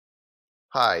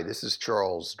Hi, this is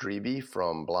Charles Dreby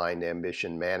from Blind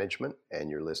Ambition Management, and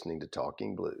you're listening to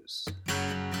Talking Blues.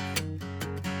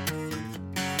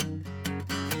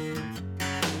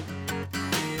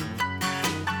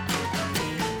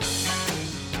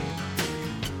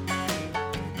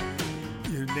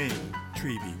 Your name,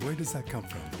 Treeby, where does that come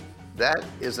from? That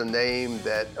is a name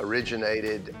that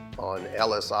originated on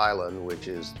Ellis Island, which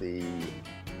is the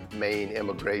main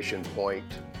immigration point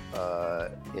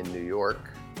in New York,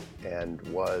 and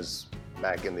was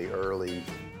back in the early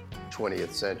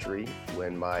 20th century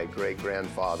when my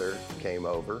great-grandfather came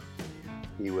over.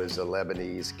 He was a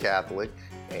Lebanese Catholic,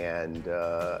 and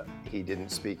he didn't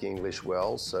speak English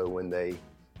well, so when they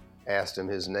asked him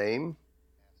his name,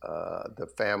 the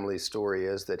family story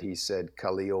is that he said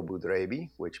Khalil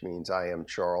Boudrebi, which means I am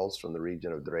Charles from the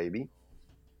region of Drebi,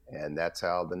 and that's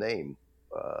how the name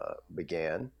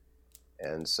began.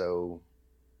 And so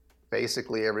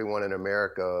basically everyone in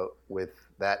America with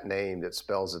that name that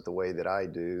spells it the way that I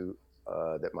do,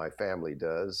 that my family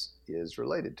does, is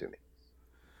related to me.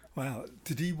 Wow.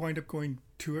 Did he wind up going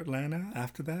to Atlanta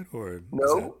after that, or is that?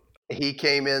 No, he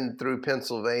came in through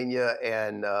Pennsylvania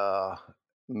and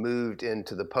moved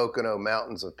into the Pocono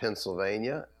Mountains of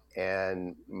Pennsylvania,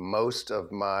 and most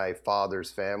of my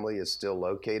father's family is still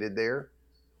located there.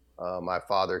 My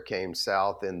father came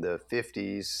south in the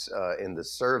 50s in the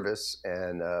service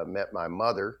and met my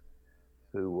mother,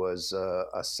 who was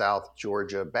a South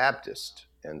Georgia Baptist.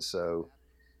 And so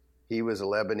he was a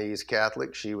Lebanese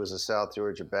Catholic, she was a South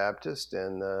Georgia Baptist,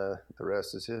 and the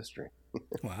rest is history.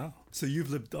 Wow. So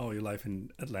you've lived all your life in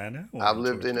Atlanta or I've in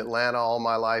lived in Georgia? Atlanta all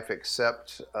my life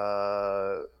except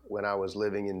when I was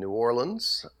living in New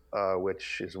Orleans,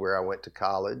 which is where I went to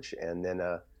college, and then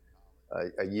a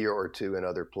year or two in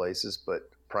other places, but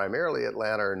primarily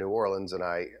Atlanta or New Orleans. And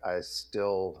I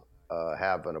still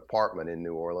have an apartment in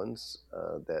New Orleans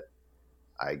that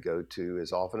I go to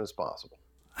as often as possible.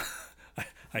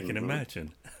 I can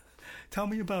imagine. Tell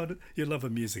me about your love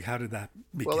of music. How did that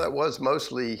Well, that begin? was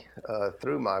mostly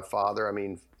through my father. I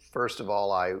mean, first of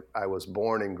all, I was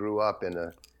born and grew up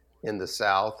in the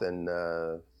South, and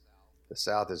the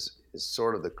South is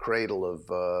sort of the cradle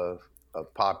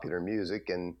of popular music.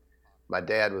 And my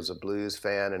dad was a blues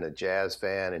fan and a jazz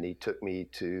fan, and he took me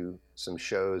to some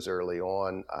shows early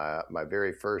on. My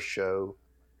very first show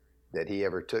that he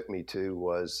ever took me to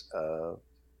was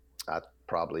I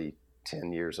probably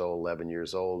 10 years old, 11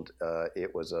 years old.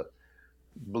 It was a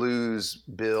blues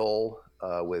bill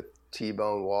with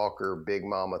T-Bone Walker, Big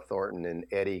Mama Thornton, and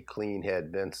Eddie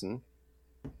Cleanhead Benson.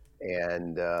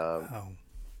 And Wow.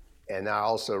 and I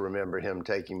also remember him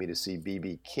taking me to see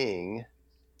B.B. King.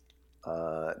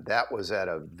 That was at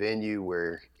a venue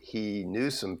where he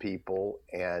knew some people,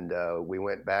 and we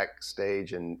went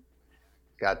backstage and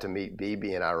got to meet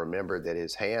BB. And I remember that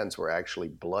his hands were actually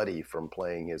bloody from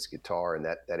playing his guitar, and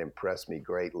that impressed me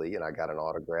greatly. And I got an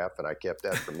autograph, and I kept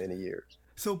that for many years.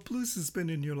 So blues has been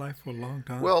in your life for a long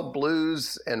time. Well,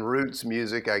 blues and roots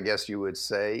music, I guess you would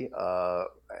say.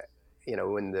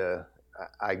 In the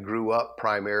I grew up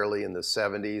primarily in the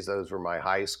 70s. Those were my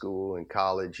high school and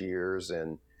college years.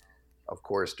 And of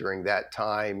course, during that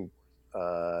time,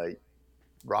 uh,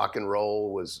 rock and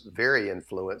roll was very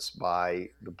influenced by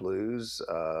the blues,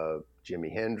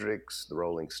 Jimi Hendrix, the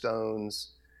Rolling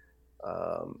Stones.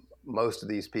 Most of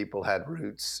these people had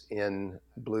roots in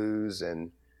blues.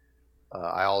 And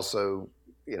I also,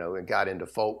 got into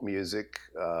folk music.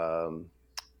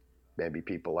 Maybe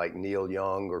people like Neil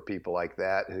Young or people like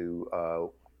that who,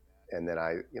 and then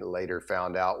I later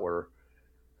found out were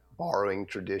borrowing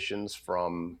traditions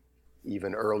from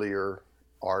even earlier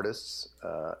artists,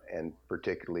 and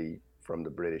particularly from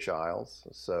the British Isles.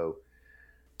 So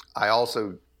I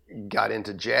also got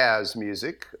into jazz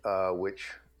music, which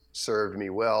served me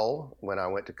well when I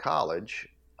went to college.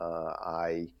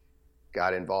 I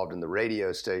got involved in the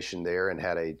radio station there and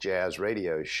had a jazz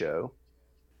radio show.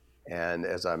 And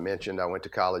as I mentioned, I went to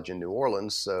college in New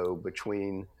Orleans. So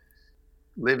between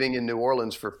living in New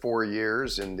Orleans for 4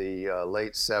 years in the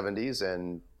late 70s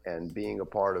and being a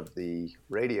part of the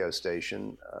radio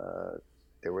station,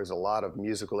 there was a lot of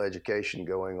musical education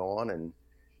going on, and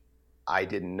I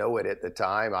didn't know it at the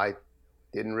time. I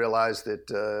didn't realize that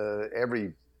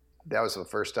that was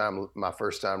my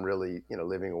first time really,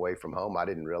 living away from home. I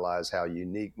didn't realize how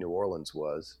unique New Orleans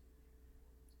was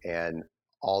and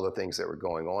all the things that were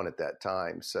going on at that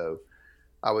time. So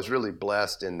I was really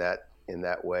blessed in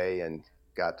that way and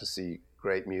got to see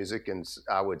great music. And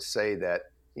I would say that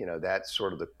that's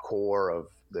sort of the core of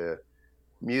the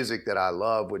music that I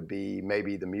love would be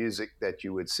maybe the music that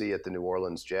you would see at the New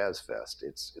Orleans Jazz Fest.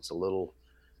 It's a little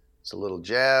It's a little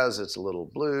jazz, it's a little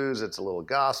blues, it's a little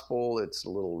gospel, it's a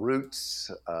little roots,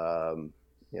 and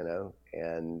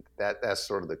that's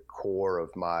sort of the core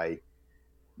of my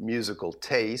musical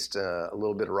taste. A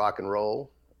little bit of rock and roll,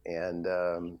 and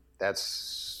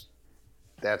that's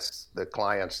the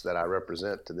clients that I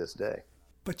represent to this day.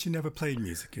 But you never played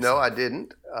music No, yourself. I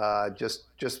didn't.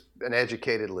 Just an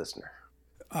educated listener.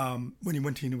 When you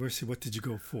went to university, what did you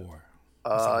go for?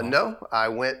 Was it law? No, I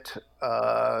went.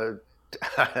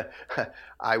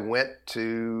 I went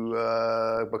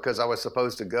to because I was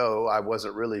supposed to go. I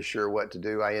wasn't really sure what to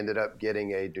do. I ended up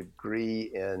getting a degree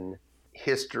in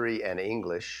history and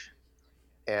English,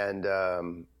 and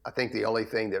I think the only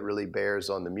thing that really bears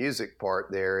on the music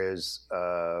part there is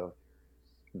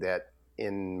that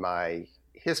in my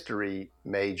history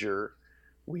major,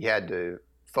 we had to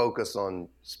focus on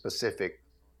specific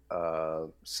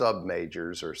sub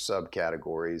majors or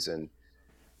subcategories, and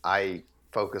I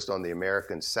focused on the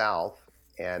American South,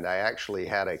 and I actually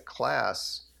had a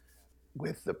class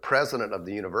with the president of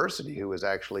the university, who was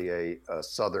actually a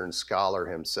Southern scholar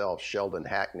himself. Sheldon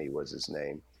Hackney was his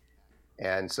name.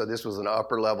 And so this was an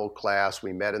upper level class.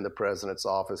 We met in the president's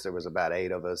office. There was about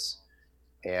 8 of us.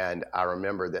 And I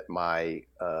remember that my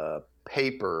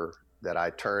paper that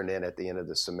I turned in at the end of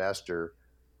the semester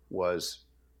was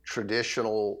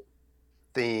traditional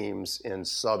themes in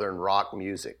Southern rock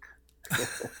music.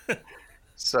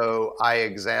 So I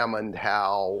examined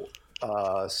how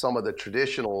some of the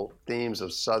traditional themes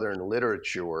of Southern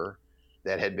literature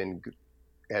that had been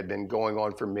going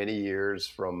on for many years,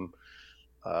 from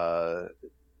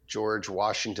George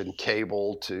Washington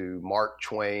Cable to Mark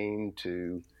Twain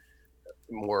to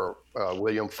more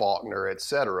William Faulkner, et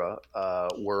cetera,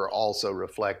 were also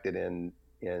reflected in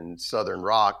Southern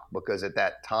rock, because at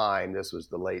that time, this was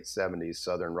the late 70s,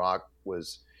 Southern rock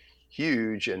was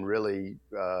huge and really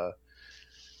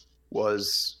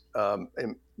was a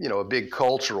big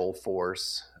cultural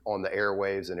force on the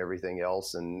airwaves and everything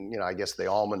else. And I guess the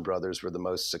Allman Brothers were the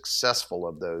most successful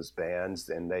of those bands,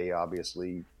 and they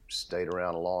obviously stayed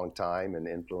around a long time and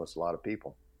influenced a lot of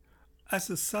people. As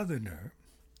a Southerner,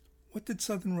 what did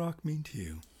Southern rock mean to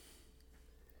you?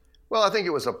 Well, I think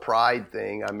it was a pride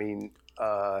thing. I mean,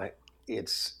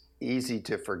 it's easy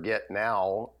to forget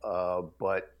now,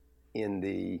 but in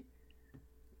the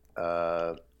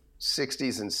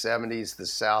 60s and 70s, the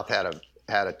South had a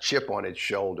chip on its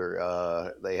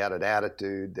shoulder. They had an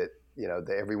attitude that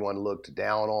that everyone looked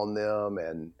down on them,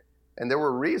 and there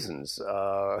were reasons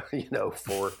for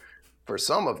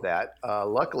some of that.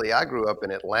 Luckily, I grew up in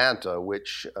Atlanta,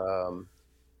 which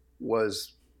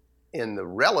was, in the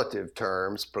relative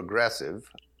terms, progressive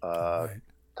Right.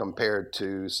 compared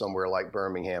to somewhere like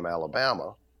Birmingham,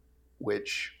 Alabama,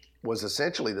 which was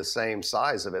essentially the same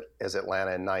size of it as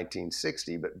Atlanta in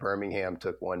 1960, but Birmingham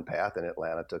took one path and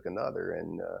Atlanta took another.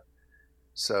 And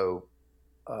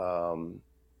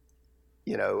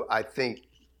I think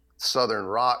Southern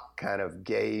rock kind of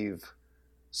gave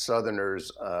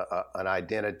Southerners an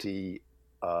identity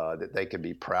that they could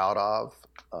be proud of.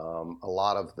 A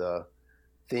lot of the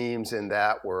themes in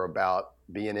that were about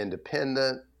being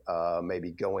independent,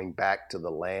 maybe going back to the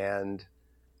land.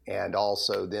 And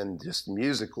also then just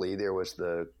musically, there was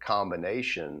the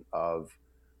combination of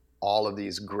all of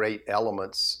these great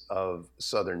elements of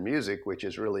Southern music, which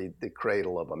is really the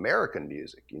cradle of American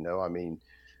music.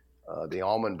 The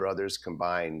Allman Brothers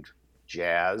combined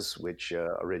jazz, which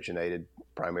originated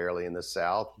primarily in the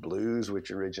South, blues,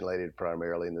 which originated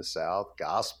primarily in the South,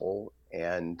 gospel,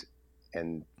 and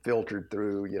filtered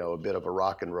through, a bit of a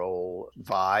rock and roll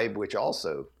vibe, which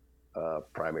also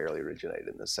primarily originated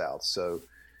in the South. So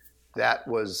that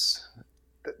was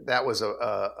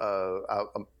a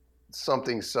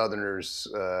something Southerners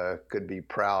could be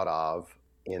proud of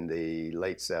in the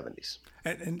late 70s.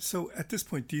 And so at this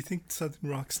point, do you think Southern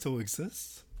rock still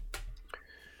exists?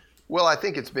 Well, I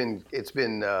think it's been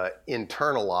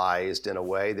internalized in a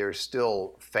way. There's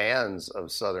still fans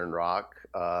of Southern rock.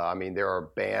 There are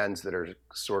bands that are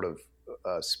sort of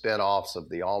spin-offs of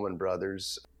the Allman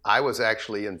Brothers. I was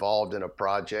actually involved in a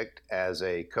project as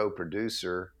a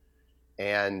co-producer,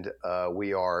 and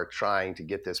we are trying to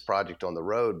get this project on the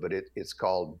road, but it's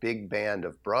called Big Band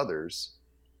of Brothers,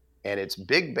 and it's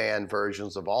big band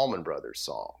versions of Allman Brothers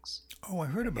songs. Oh, I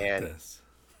heard about this.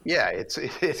 Yeah,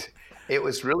 it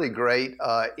was really great.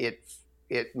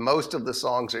 Most of the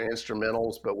songs are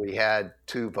instrumentals, but we had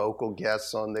 2 vocal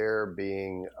guests on there,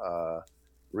 being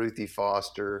Ruthie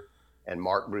Foster and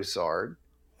Mark Broussard.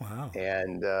 Wow.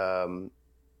 And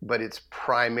but it's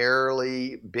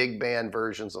primarily big band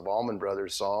versions of Allman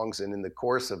Brothers songs. And in the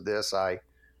course of this, I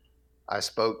I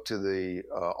spoke to the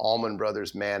Allman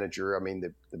Brothers manager. I mean,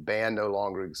 the band no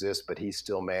longer exists, but he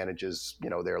still manages,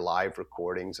 their live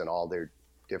recordings and all their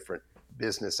different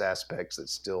business aspects that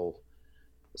still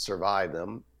survive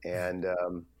them. And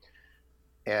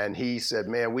he said,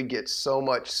 man, we get so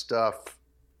much stuff,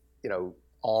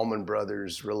 Allman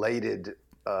Brothers related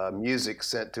music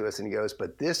sent to us. And he goes,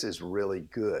 but this is really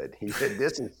good. He said,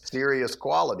 this is serious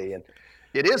quality. And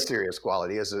it is serious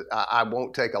quality. I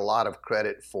won't take a lot of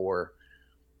credit for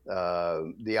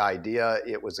the idea.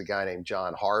 It was a guy named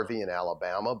John Harvey in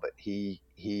Alabama, but he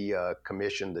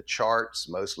commissioned the charts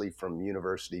mostly from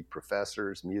university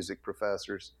professors, music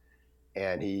professors,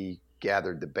 and he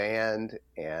gathered the band.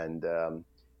 And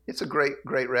it's a great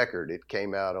record. It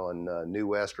came out on New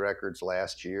West Records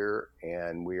last year,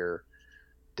 and we're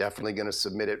definitely going to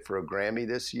submit it for a Grammy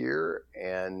this year.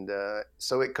 And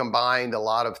so it combined a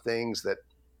lot of things that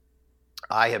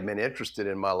I have been interested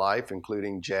in my life,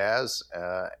 including jazz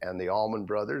and the Allman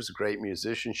Brothers, great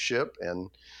musicianship, and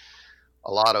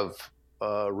a lot of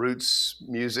roots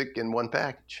music in one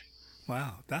package.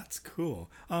 Wow, that's cool.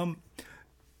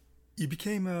 You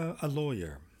became a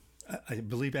lawyer, I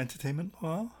believe entertainment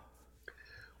law?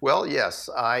 Well, yes.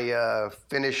 I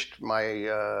finished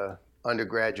my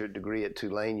undergraduate degree at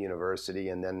Tulane University,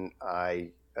 and then I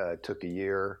took a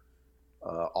year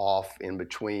off in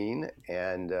between,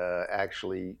 and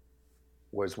actually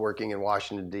was working in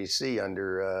Washington, D.C. in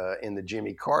the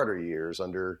Jimmy Carter years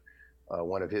under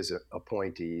one of his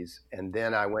appointees. And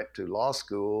then I went to law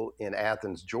school in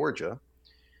Athens, Georgia,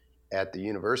 at the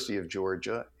University of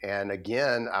Georgia. And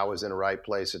again, I was in the right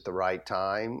place at the right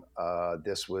time.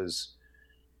 This was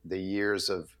the years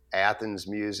of Athens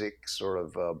music sort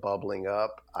of bubbling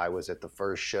up. I was at the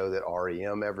first show that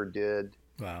REM ever did.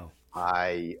 Wow.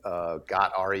 I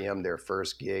got REM their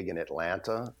first gig in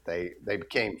Atlanta. They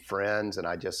became friends, and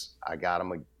I got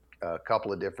them a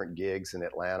couple of different gigs in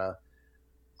Atlanta,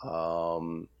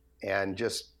 and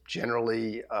just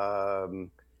generally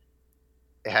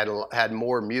had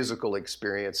more musical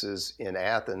experiences in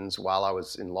Athens while I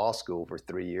was in law school for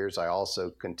 3 years. I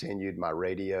also continued my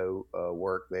radio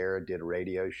work there, did a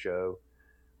radio show.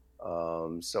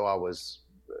 So I was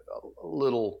a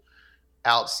little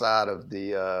outside of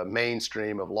the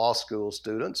mainstream of law school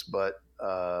students, but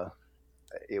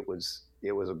it was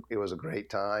a great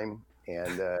time,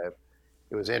 and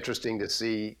it was interesting to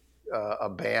see a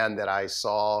band that I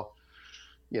saw,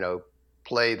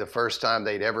 play the first time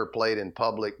they'd ever played in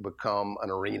public become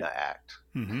an arena act.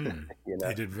 Mm-hmm.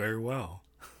 They did very well.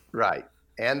 Right.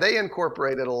 And they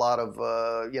incorporated a lot of,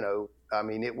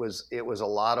 it was a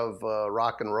lot of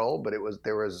rock and roll, but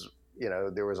there was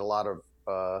a lot of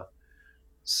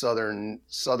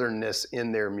southernness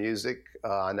in their music.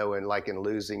 I know in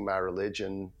Losing My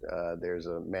Religion, there's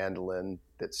a mandolin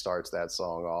that starts that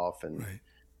song off. And right.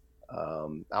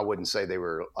 I wouldn't say they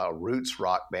were a roots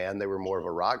rock band. They were more of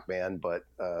a rock band, but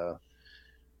it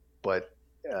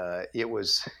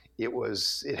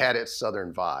had its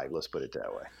southern vibe. Let's put it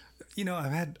that way.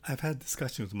 I've had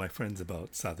discussions with my friends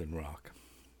about southern rock,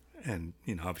 and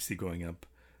obviously growing up,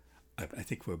 I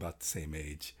think we're about the same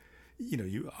age. We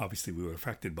were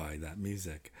affected by that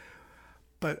music,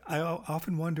 but I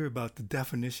often wonder about the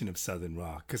definition of southern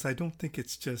rock, because I don't think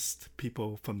it's just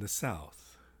people from the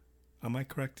South. Am I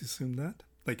correct to assume that?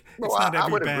 It's not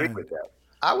every band. Agree with that.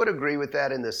 I would agree with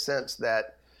that in the sense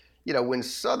that, when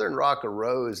Southern rock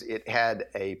arose, it had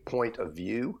a point of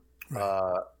view,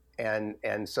 right.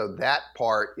 And so that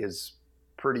part is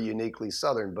pretty uniquely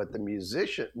Southern. But the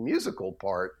musical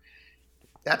part,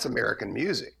 that's American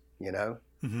music,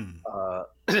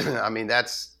 Mm-hmm.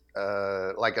 That's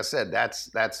like I said,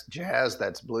 that's jazz,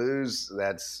 that's blues,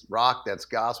 that's rock, that's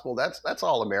gospel, that's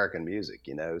all American music,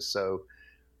 So.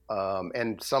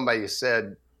 And somebody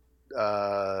said,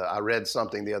 I read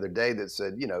something the other day that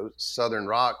said, Southern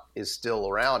rock is still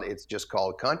around. It's just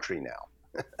called country now.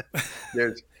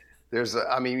 Your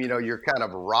kind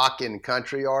of rockin'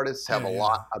 country artists have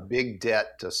a big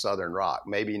debt to Southern rock.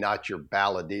 Maybe not your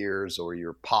balladeers or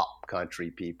your pop country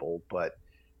people, but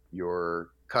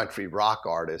your country rock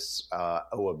artists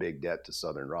owe a big debt to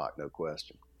Southern rock, no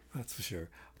question. That's for sure.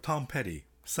 Tom Petty,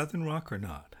 Southern rock or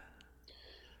not?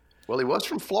 Well, he was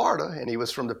from Florida, and he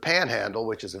was from the Panhandle,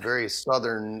 which is a very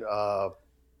southern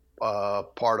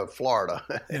part of Florida.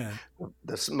 Yeah.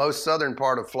 The most southern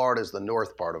part of Florida is the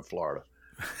north part of Florida.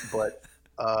 But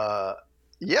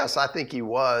yes, I think he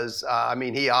was.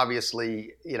 He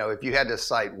obviously, if you had to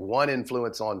cite one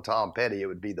influence on Tom Petty, it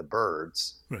would be the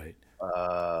Byrds. Right.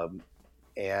 But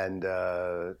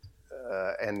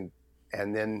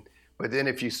then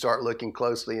if you start looking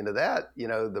closely into that,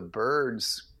 the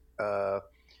Byrds.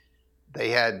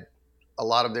 They had a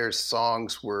lot of their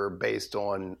songs were based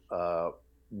on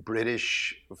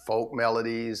British folk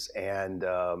melodies and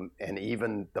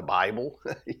even the Bible,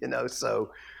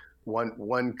 So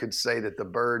one could say that the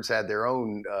Byrds had their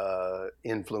own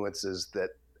influences that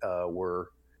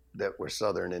were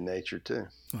Southern in nature too.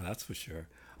 Oh, that's for sure.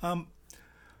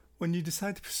 When you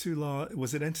decided to pursue law,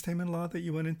 was it entertainment law that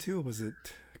you went into, or was it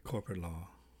corporate law?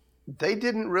 They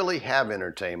didn't really have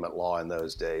entertainment law in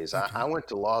those days. Okay. I went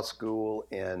to law school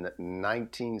in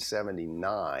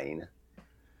 1979,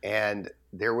 and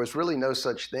there was really no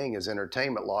such thing as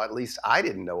entertainment law. At least I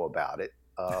didn't know about it.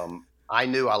 I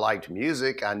knew I liked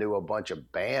music. I knew a bunch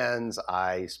of bands.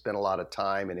 I spent a lot of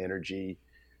time and energy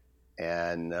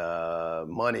and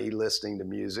money listening to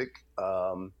music.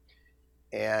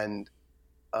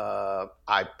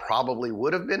 I probably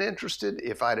would have been interested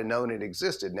if I'd have known it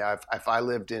existed. Now, if I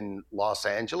lived in Los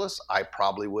Angeles, I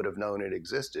probably would have known it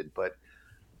existed. But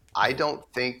I don't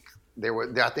think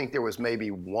I think there was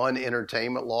maybe one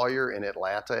entertainment lawyer in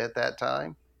Atlanta at that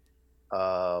time.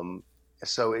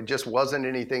 So it just wasn't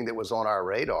anything that was on our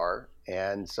radar.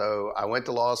 And so I went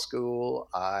to law school.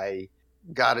 I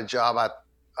got a job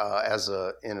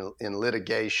in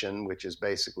litigation, which is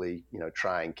basically,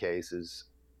 trying cases.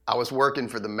 I was working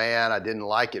for the man. I didn't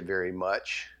like it very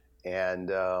much.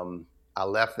 And I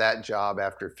left that job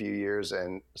after a few years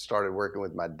and started working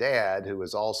with my dad, who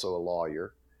was also a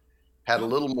lawyer. Had a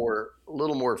little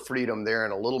more freedom there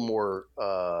and a little more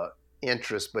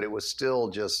interest, but it was still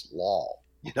just law.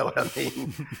 You know what I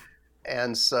mean?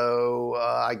 And so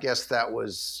I guess that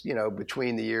was,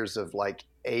 between the years of like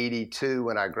 82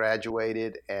 when I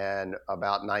graduated and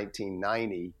about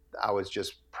 1990, I was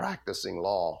just practicing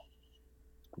law.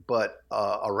 But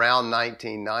around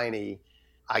 1990,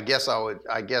 I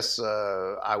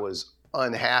was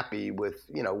unhappy with,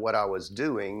 what I was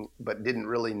doing, but didn't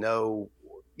really know,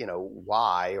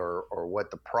 why or what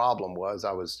the problem was.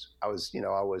 I was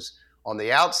on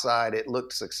the outside, it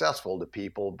looked successful to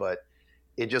people, but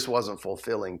it just wasn't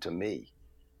fulfilling to me.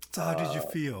 So how did you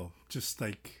feel? Just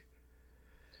like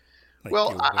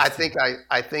well, I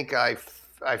think I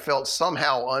felt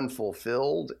somehow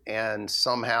unfulfilled and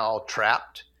somehow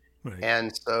trapped. Right.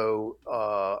 And so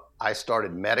I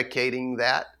started medicating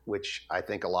that, which I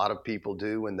think a lot of people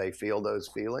do when they feel those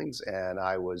feelings. And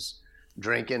I was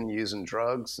drinking, using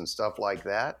drugs and stuff like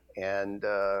that. And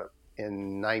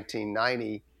in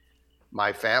 1990,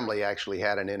 my family actually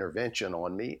had an intervention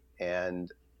on me,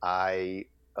 and I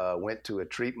went to a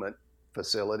treatment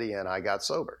facility and I got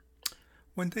sober.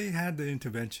 When they had the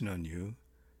intervention on you,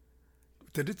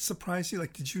 did it surprise you?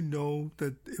 Like, did you know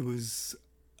that it was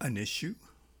an issue?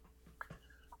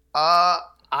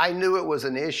 I knew it was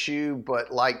an issue,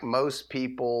 but like most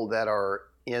people that are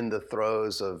in the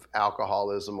throes of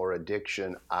alcoholism or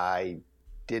addiction, I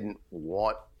didn't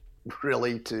want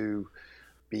really to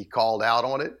be called out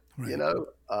on it. Right.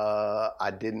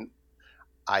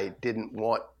 I didn't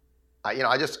want.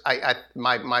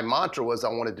 My mantra was I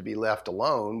wanted to be left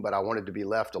alone, but I wanted to be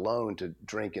left alone to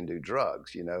drink and do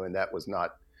drugs, and that was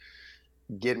not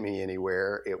getting me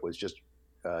anywhere. It was just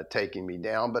taking me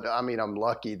down. But I mean, I'm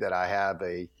lucky that I have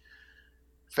a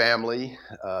family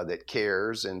that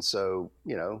cares. And so,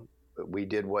 we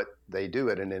did what they do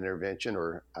at an intervention,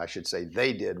 or I should say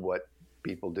they did what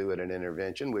people do at an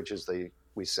intervention, which is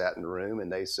we sat in the room and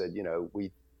they said,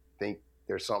 we think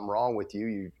there's something wrong with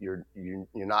you. You're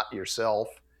not yourself.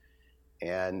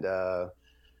 And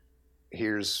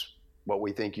here's what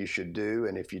we think you should do.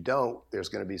 And if you don't, there's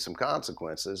going to be some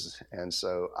consequences. And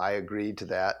so I agreed to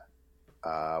that.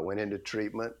 Went into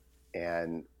treatment,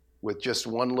 and with just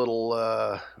one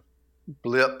little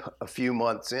blip a few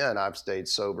months in, I've stayed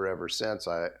sober ever since.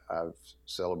 I've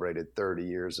celebrated 30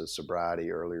 years of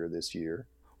sobriety earlier this year.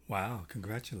 Wow,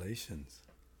 congratulations.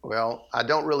 Well, I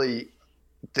don't really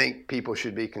think people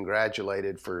should be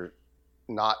congratulated for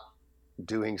not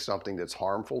doing something that's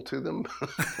harmful to them.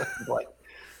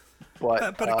 but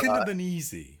it couldn't have been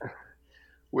easy.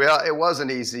 Well, it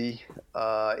wasn't easy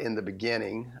in the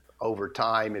beginning. Over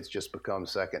time, it's just become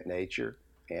second nature.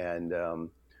 And,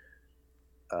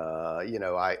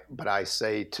 but I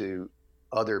say to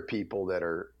other people that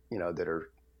are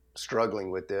struggling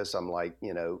with this, I'm like,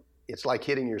 it's like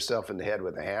hitting yourself in the head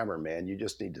with a hammer, man. You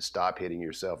just need to stop hitting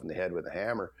yourself in the head with a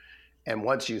hammer. And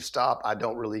once you stop, I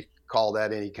don't really call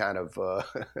that any kind of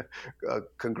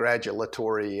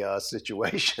congratulatory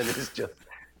situation. It's just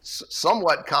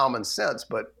somewhat common sense,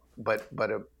 but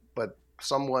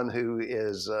someone who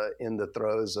is in the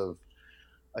throes of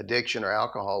addiction or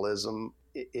alcoholism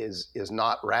is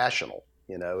not rational.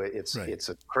 It's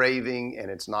a craving and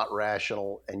it's not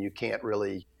rational, and you can't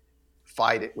really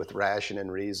fight it with ration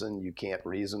and reason. You can't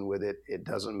reason with it. It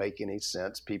doesn't make any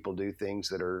sense. People do things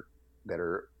that are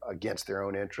against their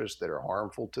own interests, that are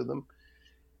harmful to them.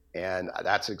 And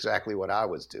that's exactly what I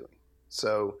was doing.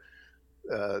 So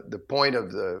the point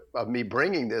of me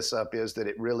bringing this up is that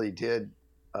it really did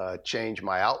change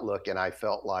my outlook. And I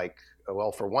felt like,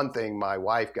 well, for one thing, my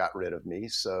wife got rid of me,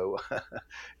 so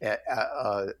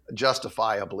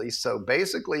justifiably. So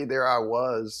basically, there I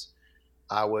was.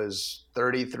 I was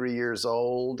 33 years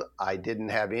old. I didn't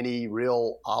have any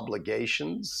real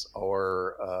obligations,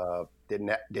 or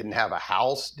didn't have a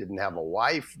house, didn't have a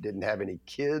wife, didn't have any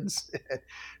kids.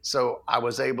 So I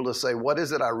was able to say, what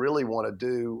is it I really want to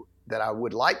do, that I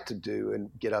would like to do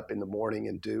and get up in the morning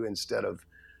and do, instead of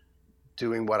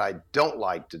doing what I don't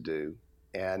like to do.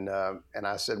 And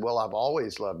I said, well, I've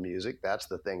always loved music. That's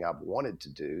the thing I've wanted to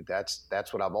do. That's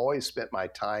what I've always spent my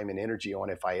time and energy on,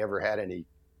 if I ever had any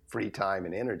free time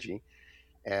and energy.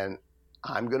 And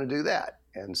I'm going to do that.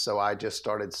 And so I just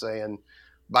started saying,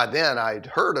 by then I'd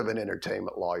heard of an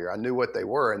entertainment lawyer. I knew what they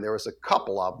were, and there was a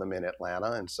couple of them in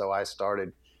Atlanta. And so I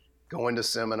started going to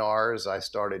seminars. I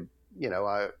started,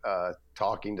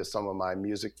 talking to some of my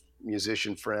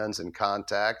musician friends and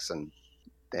contacts, and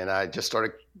I just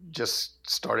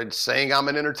started saying I'm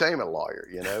an entertainment lawyer,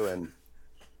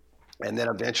 and then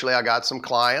eventually I got some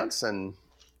clients, and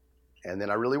then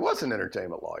I really was an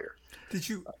entertainment lawyer. Did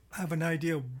you have an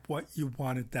idea what you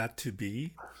wanted that to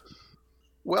be?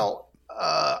 Well,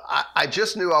 I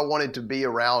just knew I wanted to be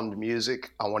around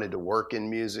music. I wanted to work in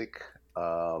music,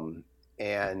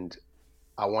 and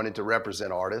I wanted to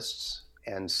represent artists.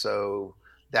 And so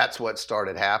that's what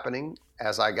started happening.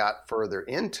 As I got further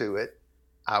into it,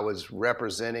 I was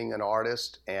representing an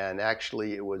artist, and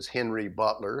actually it was Henry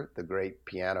Butler, the great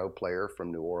piano player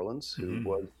from New Orleans, who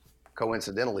was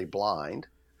coincidentally blind.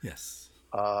 Yes.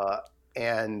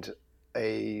 And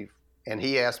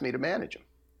he asked me to manage him.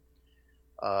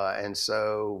 And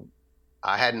so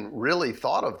I hadn't really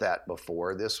thought of that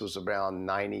before. This was around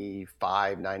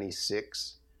 95,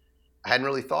 96. I hadn't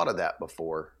really thought of that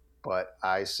before, but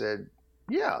I said,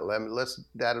 yeah,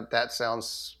 that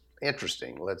sounds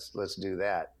interesting. Let's do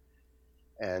that.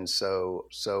 And so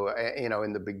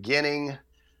in the beginning,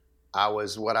 I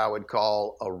was what I would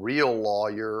call a real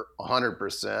lawyer,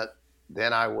 100%.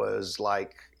 Then I was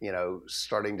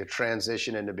starting to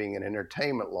transition into being an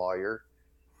entertainment lawyer.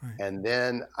 Right. And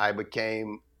then I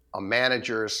became a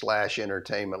manager /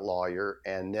 entertainment lawyer.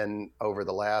 And then over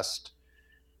the last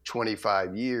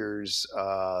 25 years,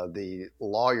 the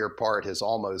lawyer part has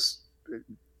almost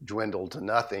dwindled to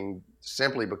nothing,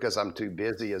 simply because I'm too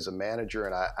busy as a manager,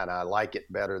 and I like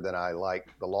it better than I like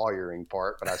the lawyering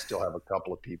part. But I still have a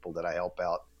couple of people that I help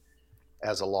out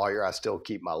as a lawyer. I still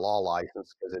keep my law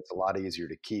license because it's a lot easier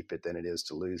to keep it than it is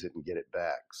to lose it and get it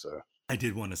back. So I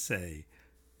did want to say,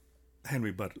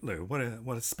 Henry Butler, what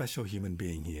a special human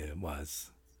being he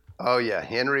was. Oh yeah,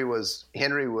 Henry was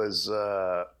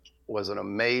an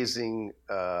amazing,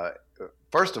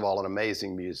 first of all, an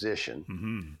amazing musician.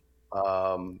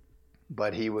 Mm-hmm.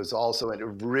 But he was also a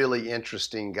really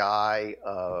interesting guy,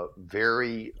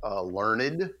 very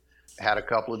learned, had a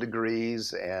couple of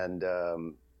degrees, and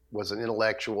was an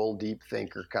intellectual, deep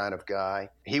thinker kind of guy.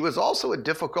 He was also a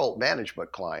difficult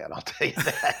management client, I'll tell you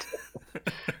that.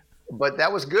 But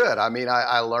that was good. I mean,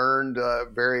 I learned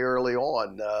very early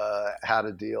on how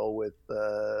to deal with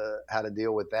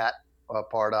that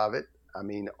part of it. I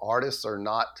mean, artists are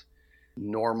not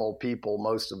normal people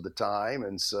most of the time,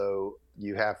 and so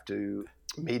you have to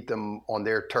meet them on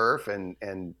their turf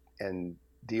and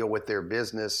deal with their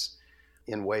business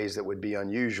in ways that would be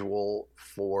unusual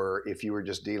for if you were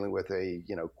just dealing with a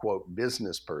quote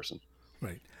business person.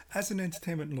 Right. As an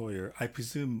entertainment lawyer, I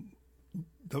presume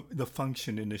the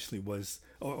function initially was,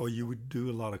 or you would do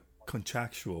a lot of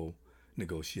contractual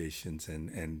negotiations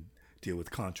and deal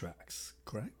with contracts,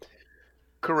 correct?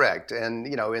 Correct. And,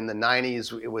 in the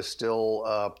 90s, it was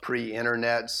still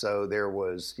pre-internet. So there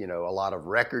was, a lot of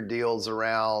record deals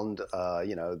around.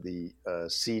 The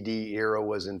CD era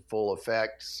was in full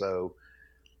effect. So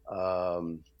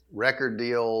record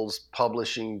deals,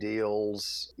 publishing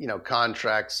deals,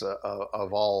 contracts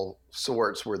of all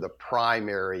sorts were the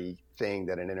primary thing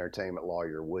that an entertainment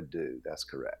lawyer would do. That's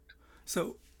correct.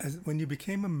 So when you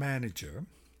became a manager,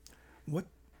 what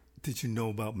did you know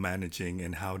about managing,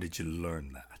 and how did you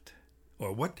learn that?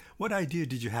 Or what idea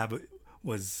did you have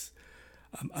was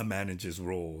a manager's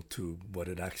role to what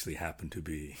it actually happened to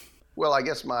be? Well, I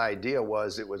guess my idea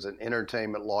was it was an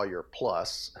entertainment lawyer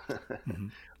plus, mm-hmm.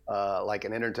 Like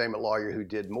an entertainment lawyer who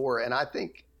did more. And I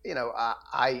think,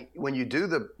 when you do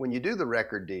the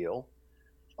record deal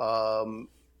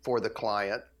for the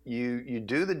client, you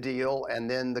do the deal, and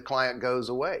then the client goes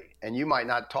away, and you might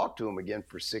not talk to them again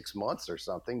for 6 months or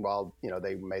something. While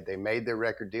they made their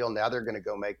record deal, now they're going to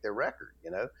go make their record.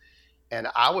 And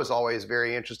I was always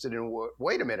very interested in,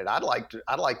 wait a minute, I'd like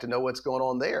to know what's going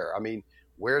on there. I mean,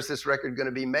 where's this record going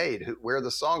to be made? Where are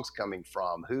the songs coming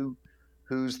from?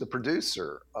 Who's the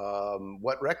producer?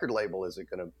 What record label is it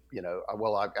going to,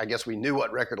 well, I guess we knew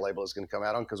what record label is going to come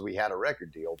out on because we had a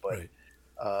record deal, but, Right.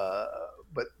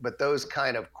 but those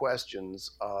kind of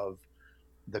questions of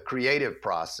the creative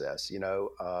process,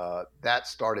 that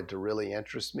started to really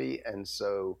interest me. And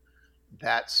so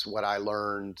that's what I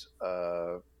learned,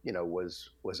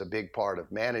 was a big part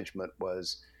of management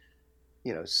was,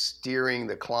 steering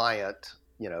the client,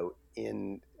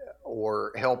 in,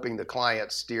 or helping the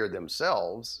client steer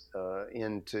themselves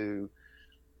into,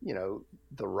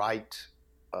 the right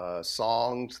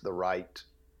songs, the right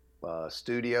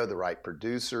studio, the right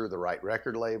producer, the right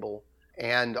record label,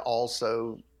 and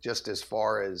also just as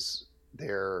far as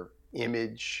their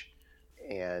image.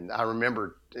 And I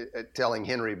remember telling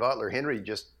Henry Butler, Henry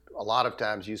just a lot of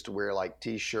times used to wear like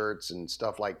T-shirts and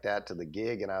stuff like that to the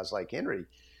gig. And I was like, Henry,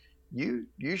 you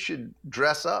should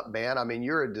dress up, man. I mean,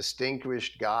 you're a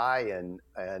distinguished guy.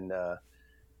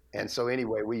 And so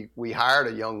anyway, we hired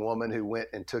a young woman who went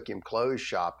and took him clothes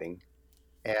shopping.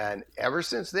 And ever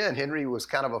since then, Henry was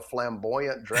kind of a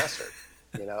flamboyant dresser.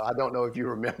 I don't know if you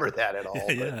remember that at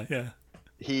all. Yeah.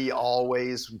 He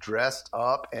always dressed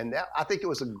up, and I think it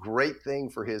was a great thing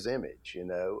for his image.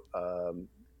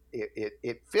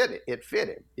 It fit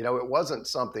him. It wasn't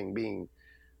something being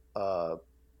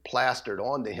plastered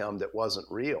onto him that wasn't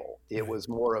real. It was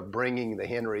more of bringing the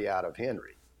Henry out of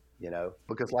Henry.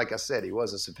 Because like I said, he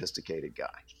was a sophisticated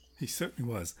guy. He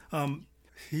certainly was.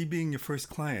 He being your first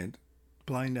client,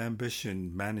 Blind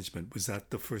Ambition Management, was that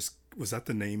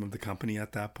the name of the company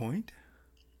at that point?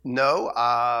 No,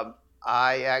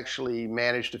 I actually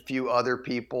managed a few other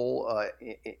people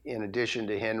in addition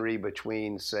to Henry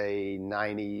between, say,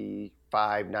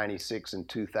 95, 96, and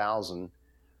 2000.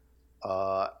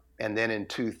 And then in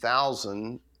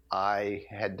 2000, I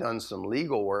had done some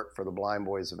legal work for the Blind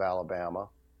Boys of Alabama.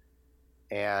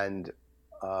 And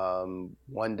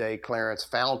one day, Clarence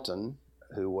Fountain,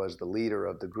 who was the leader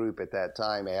of the group at that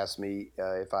time, asked me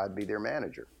if I'd be their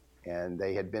manager. And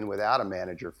they had been without a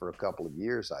manager for a couple of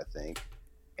years, I think.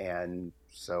 And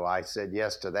so I said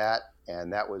yes to that.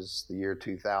 And that was the year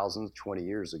 2000, 20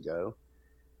 years ago.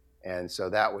 And so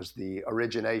that was the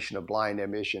origination of Blind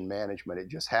Ambition Management. It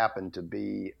just happened to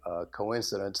be a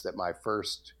coincidence that my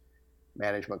first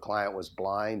management client was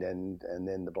blind, and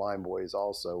then the Blind Boys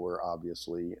also were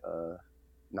obviously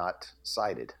not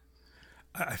sighted.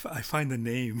 I find the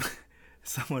name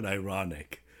somewhat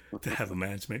ironic, to have a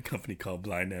management company called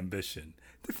Blind Ambition.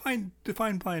 Define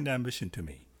Blind Ambition to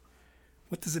me.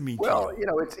 What does it mean to you?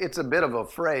 Well, it's a bit of a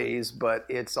phrase, but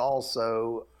it's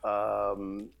also,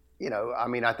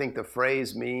 I think the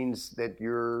phrase means that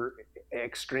you're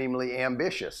extremely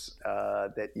ambitious,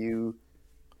 that you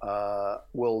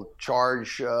will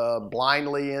charge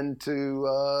blindly into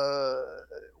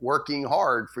working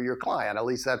hard for your client. At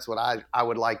least that's what I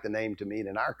would like the name to mean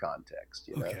in our context.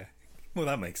 Okay. Well,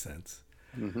 that makes sense.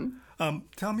 Mm-hmm.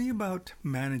 Tell me about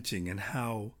managing and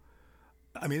how,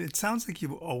 it sounds like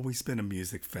you've always been a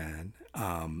music fan.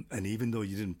 And even though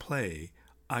you didn't play,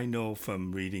 I know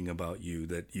from reading about you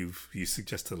that you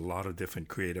suggested a lot of different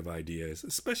creative ideas,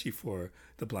 especially for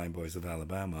the Blind Boys of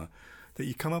Alabama, that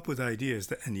you come up with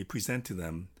ideas and you present to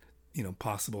them,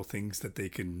 possible things that they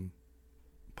can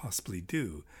possibly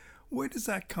do. Where does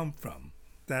that come from?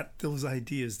 Those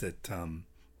ideas that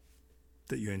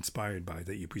you're inspired by,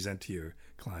 that you present to your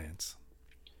clients?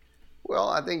 Well,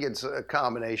 I think it's a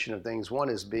combination of things. One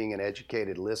is being an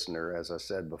educated listener, as I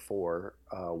said before.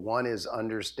 One is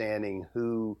understanding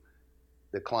who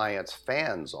the client's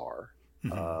fans are,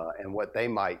 and what they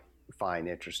might find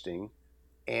interesting.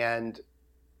 And,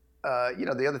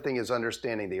 the other thing is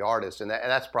understanding the artist. And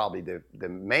that's probably the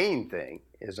main thing,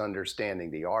 is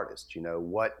understanding the artist.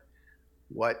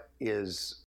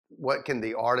 What can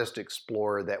the artist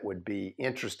explore that would be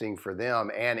interesting for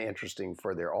them and interesting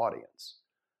for their audience?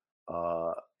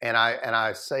 And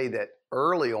I say that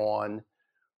early on,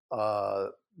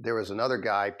 there was another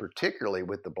guy, particularly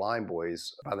with the Blind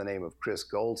Boys, by the name of Chris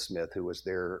Goldsmith, who was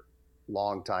their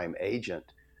longtime agent,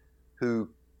 who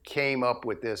came up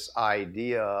with this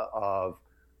idea of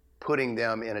putting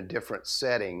them in a different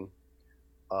setting,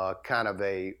 kind of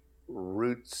a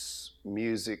roots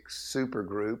music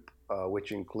supergroup,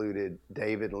 which included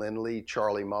David Lindley,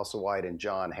 Charlie Musselwhite, and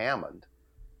John Hammond,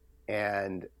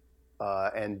 and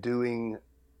doing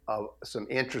some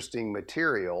interesting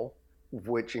material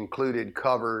which included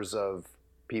covers of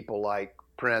people like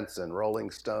Prince and Rolling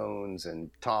Stones and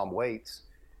Tom Waits.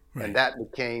 Right. And that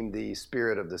became the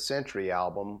Spirit of the Century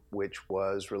album, which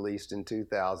was released in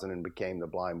 2000 and became the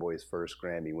Blind Boys' first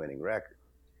Grammy-winning record.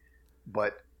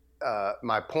 But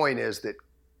my point is that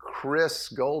Chris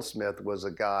Goldsmith was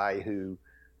a guy who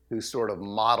sort of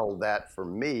modeled that for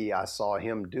me. I saw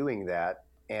him doing that,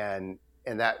 and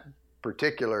that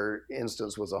particular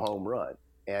instance was a home run.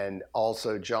 And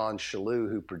also John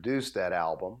Shalhoub, who produced that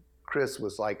album. Chris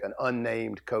was like an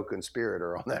unnamed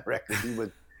co-conspirator on that record.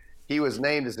 He was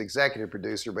named as executive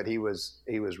producer, but he was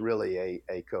really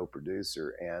a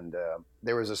co-producer. And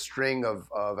there was a string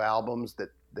of albums that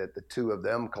the two of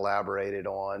them collaborated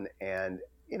on, and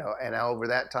and over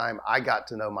that time I got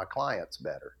to know my clients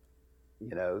better.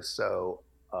 So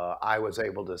I was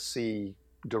able to see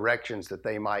directions that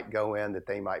they might go in, that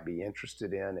they might be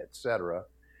interested in, et cetera.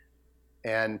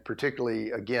 And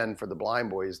particularly, again, for the Blind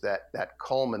Boys, that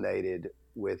culminated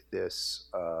with this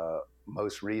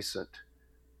most recent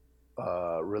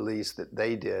release that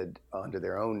they did under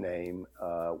their own name,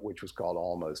 which was called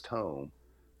Almost Home.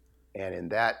 And in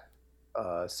that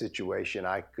situation,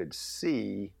 I could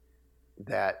see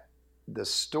that the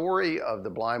story of the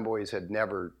Blind Boys had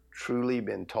never truly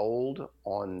been told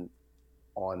on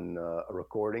a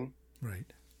recording.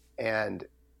 Right. And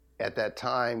at that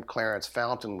time, Clarence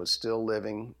Fountain was still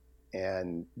living,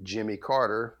 and Jimmy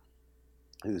Carter,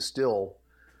 who's still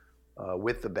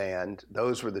with the band,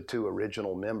 those were the two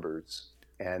original members.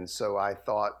 And so I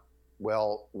thought,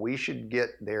 well, we should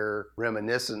get their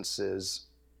reminiscences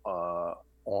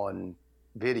on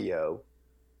video,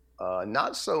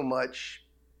 not so much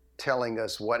telling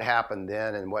us what happened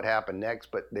then and what happened next,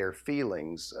 but their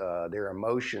feelings, their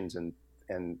emotions, and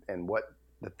what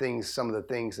some of the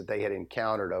things that they had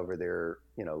encountered over their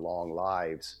long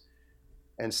lives.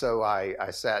 And so I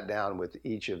sat down with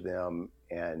each of them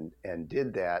and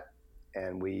did that,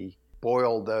 and we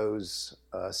boiled those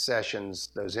sessions,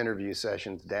 those interview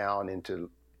sessions, down into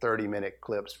 30-minute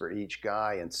clips for each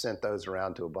guy, and sent those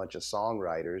around to a bunch of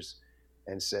songwriters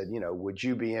and said, would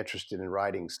you be interested in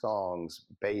writing songs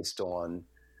based on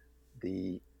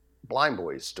the Blind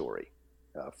Boys story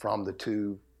from the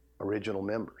two original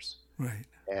members? Right.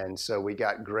 And so we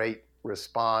got great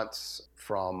response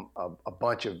from a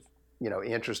bunch of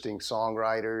interesting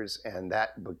songwriters, and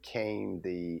that became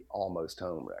the Almost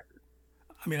Home record.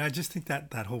 I mean, I just think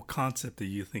that whole concept of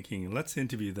you thinking, let's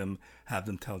interview them, have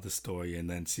them tell the story, and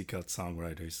then seek out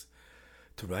songwriters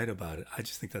to write about it. I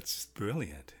just think that's just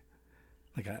brilliant.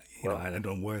 Like, I don't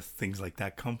know where things like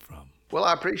that come from. Well,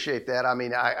 I appreciate that. I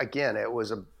mean, it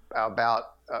was about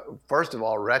first of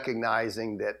all,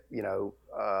 recognizing that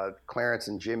Clarence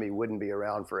and Jimmy wouldn't be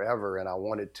around forever, and I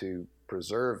wanted to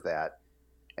preserve that.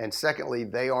 And secondly,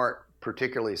 they aren't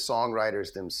particularly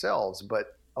songwriters themselves,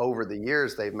 but over the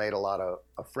years they've made a lot of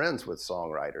friends with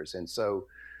songwriters. And so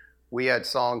we had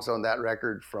songs on that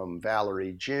record from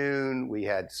Valerie June. We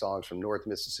had songs from North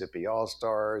Mississippi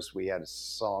All-Stars. We had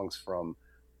songs from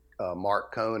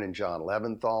Mark Cohn and John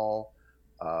Leventhal.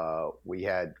 We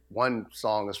had one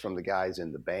song is from the guys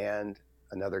in the band.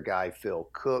 Another guy, Phil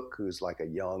Cook, who's like a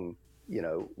young,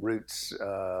 roots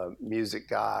music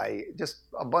guy. Just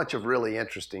a bunch of really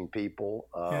interesting people.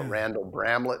 Randall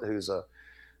Bramlett, who's a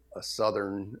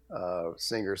Southern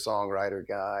singer-songwriter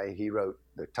guy. He wrote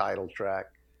the title track.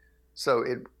 So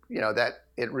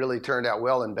it really turned out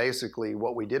well. And basically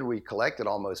what we did, we collected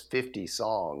almost 50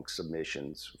 song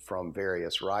submissions from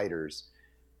various writers.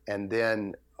 And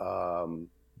then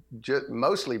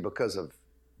mostly because of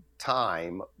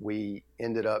time, we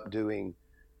ended up doing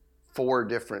 4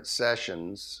 different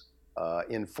sessions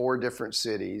in 4 different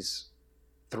cities,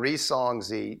 3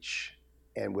 songs each,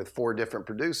 and with 4 different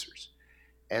producers.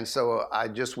 And so I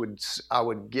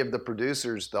would give the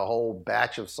producers the whole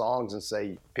batch of songs and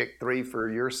say, pick 3 for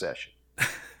your session.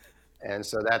 And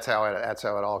so that's how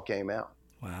it all came out.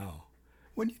 Wow.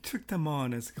 When you took them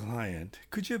on as a client,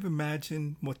 could you have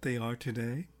imagined what they are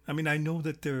today? I mean, I know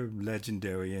that they're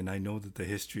legendary and I know that the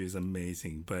history is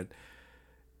amazing, but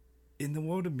in the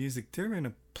world of music, they're in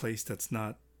a place that's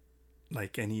not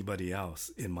like anybody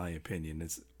else, in my opinion.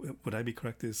 Would I be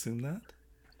correct to assume that?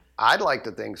 I'd like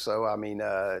to think so. I mean,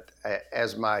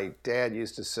 as my dad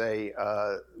used to say,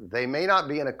 they may not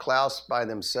be in a class by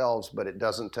themselves, but it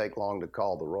doesn't take long to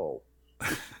call the roll.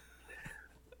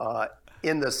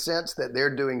 In the sense that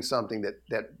they're doing something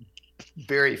that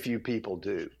very few people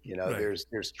do. Right.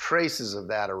 There's traces of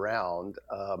that around.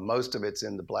 Most of it's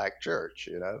in the black church,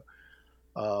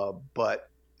 but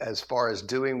as far as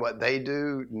doing what they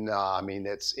do, no, I mean,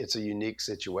 it's a unique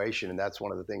situation. And that's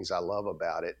one of the things I love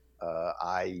about it.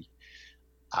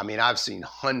 I mean, I've seen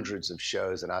hundreds of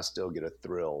shows, and I still get a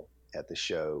thrill at the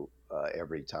show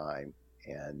every time.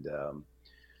 And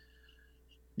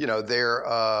you know,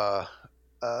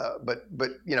 but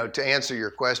you know, to answer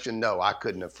your question, no, I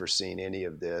couldn't have foreseen any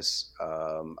of this.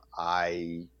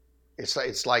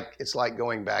 It's like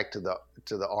going back to the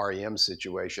REM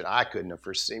situation. I couldn't have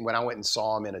foreseen when I went and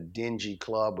saw them in a dingy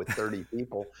club with 30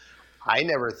 people. I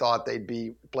never thought they'd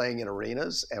be playing in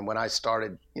arenas. And when I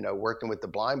started, you know, working with the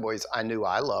Blind Boys, I knew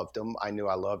I loved them. I knew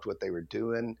I loved what they were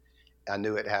doing. I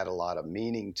knew it had a lot of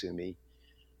meaning to me.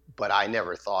 But I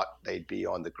never thought they'd be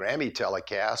on the Grammy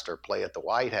telecast or play at the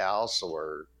White House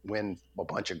or win a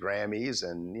bunch of Grammys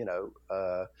and, you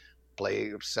know,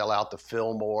 sell out the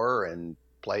Fillmore and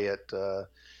play at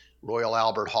Royal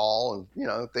Albert Hall and, you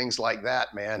know, things like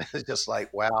that, man. It's just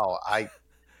like, wow,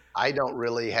 I don't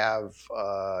really have,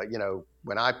 you know,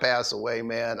 when I pass away,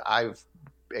 man, I've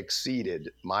exceeded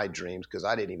my dreams because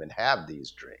I didn't even have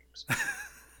these dreams.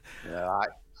 You know,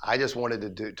 I just wanted to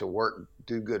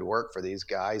do good work for these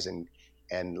guys and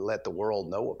let the world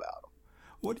know about them.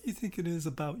 What do you think it is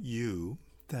about you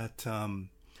that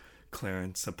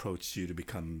Clarence approached you to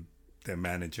become their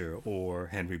manager, or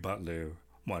Henry Butler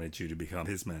wanted you to become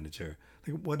his manager?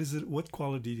 Like, what is it? What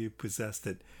quality do you possess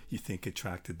that you think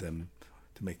attracted them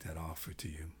to make that offer to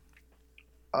you?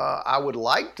 I would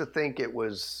like to think it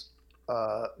was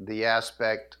the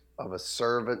aspect of a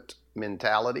servant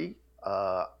mentality.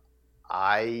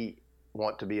 I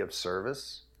want to be of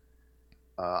service.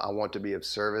 I want to be of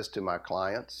service to my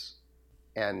clients.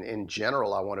 And in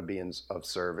general, I want to be of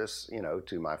service, you know,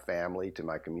 to my family, to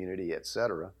my community,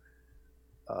 etc.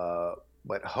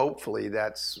 But hopefully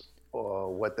that's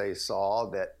what they saw,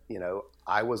 that, you know,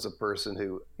 I was a person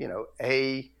who, you know,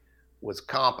 was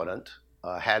competent,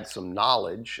 had some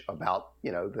knowledge about,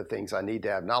 you know, the things I need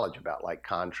to have knowledge about, like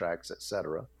contracts,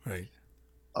 etc. Right.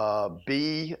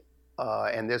 B,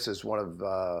 and this is one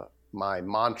of my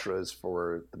mantras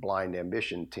for the Blind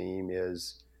Ambition team,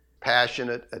 is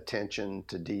passionate attention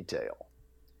to detail.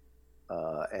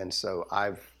 And so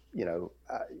you know,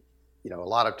 a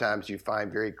lot of times you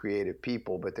find very creative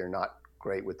people, but they're not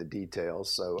great with the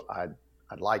details. So I'd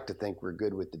like to think we're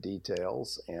good with the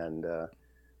details, and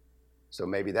so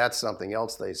maybe that's something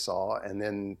else they saw. And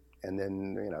then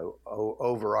you know,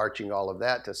 overarching all of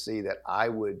that, to see that I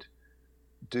would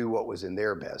do what was in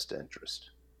their best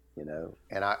interest, you know.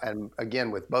 And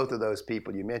again, with both of those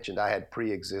people you mentioned, I had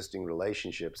pre-existing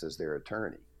relationships as their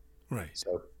attorney. Right.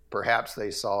 So perhaps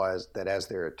they saw as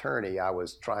their attorney, I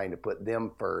was trying to put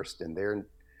them first and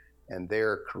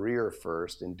their career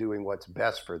first, and doing what's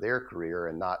best for their career,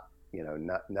 and not, you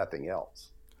know, nothing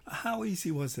else. How easy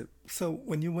was it? So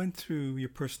when you went through your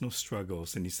personal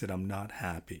struggles and you said, I'm not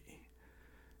happy,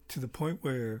 to the point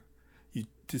where you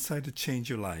decided to change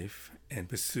your life and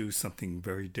pursue something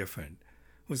very different,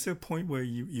 was there a point where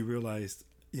you realized,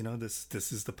 you know, this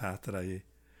is the path that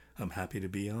I'm happy to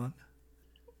be on?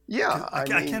 Yeah. I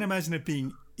can't imagine it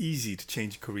being easy to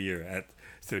change a career at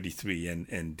 33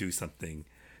 and do something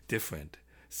different.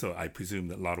 So I presume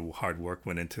that a lot of hard work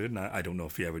went into it, and I don't know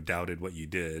if you ever doubted what you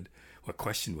did or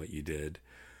questioned what you did.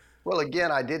 Well,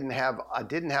 again, I didn't have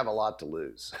a lot to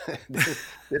lose.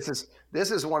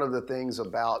 This is one of the things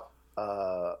about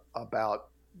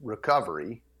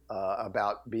recovery,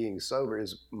 about being sober,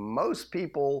 is most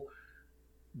people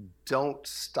don't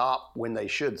stop when they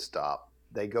should stop.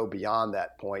 They go beyond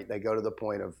that point. They go to the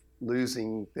point of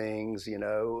losing things, you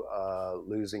know,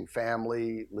 losing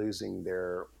family, losing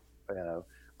their, you know,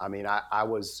 I mean, I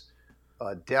was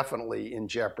definitely in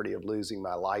jeopardy of losing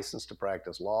my license to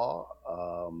practice law.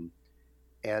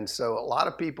 And so a lot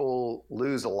of people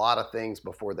lose a lot of things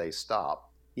before they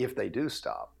stop, if they do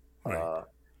stop. Right.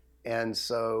 And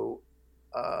so,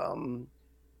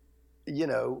 you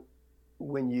know,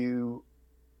 when you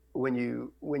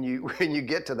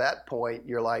get to that point,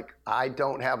 you're like, I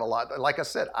don't have a lot. Like I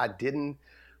said, I didn't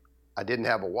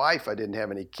have a wife. I didn't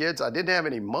have any kids. I didn't have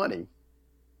any money.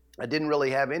 I didn't really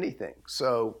have anything.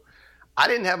 So I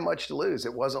didn't have much to lose.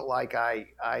 It wasn't like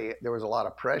there was a lot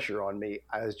of pressure on me.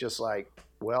 I was just like,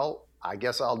 well, I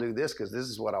guess I'll do this because this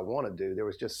is what I want to do. There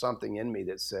was just something in me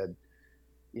that said,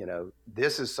 you know,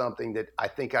 this is something that I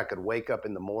think I could wake up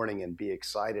in the morning and be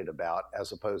excited about,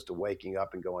 as opposed to waking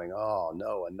up and going, oh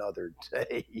no, another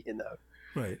day, you know.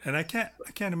 Right. And I can't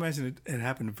imagine it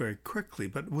happened very quickly,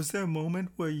 but was there a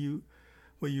moment where you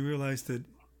realized that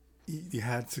you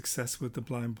had success with the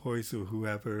Blind Boys or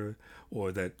whoever,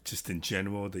 or that just in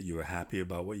general that you were happy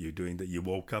about what you're doing, that you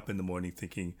woke up in the morning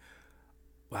thinking,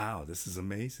 wow, this is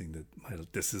amazing,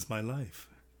 this is my life?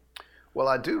 Well,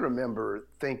 I do remember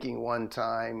thinking one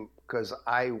time, because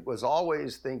I was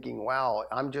always thinking, wow,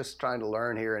 I'm just trying to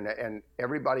learn here, and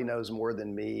everybody knows more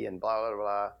than me, and blah blah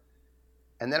blah.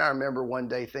 And then I remember one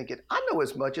day thinking, I know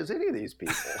as much as any of these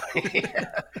people.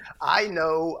 I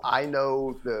know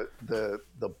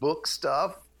the book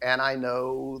stuff, and I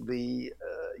know the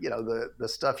the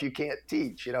stuff you can't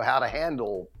teach. You know, how to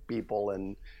handle people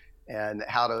and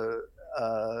how to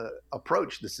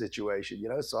approach the situation. You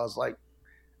know, so I was like,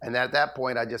 and at that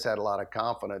point, I just had a lot of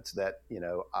confidence that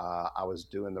I was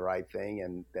doing the right thing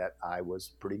and that I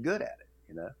was pretty good at it.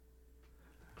 You know,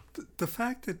 The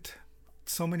fact that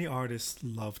so many artists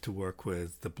love to work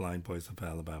with the Blind Boys of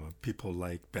Alabama, people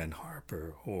like Ben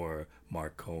Harper or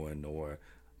Mark Cohen or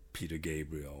Peter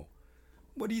Gabriel.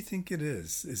 What do you think it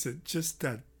is? Is it just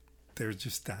that they're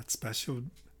just that special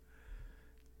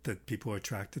that people are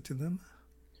attracted to them?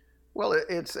 well,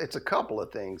 it's a couple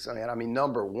of things. I mean,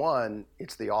 number one,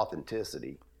 it's the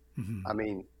authenticity. Mm-hmm. I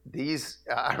mean,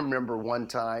 I remember one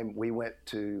time we went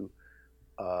to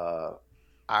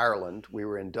Ireland. We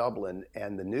were in Dublin,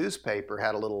 and the newspaper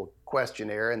had a little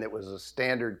questionnaire, and it was a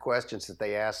standard questions that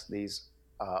they asked these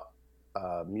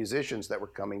musicians that were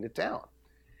coming to town.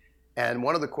 And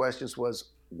one of the questions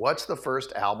was, "What's the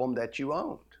first album that you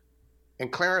owned?"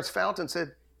 And Clarence Fountain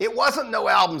said, "It wasn't no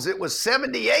albums; it was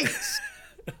 78s."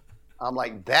 I'm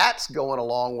like, that's going a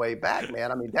long way back,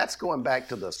 man. I mean, that's going back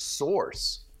to the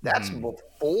source. That's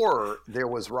before there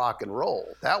was rock and roll.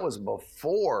 That was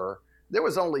before there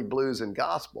was only blues and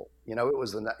gospel. You know, it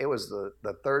was the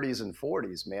 30s and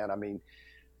 40s, man. I mean,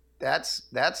 that's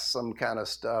some kind of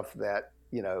stuff that,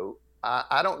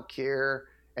 I don't care.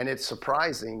 And it's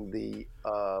surprising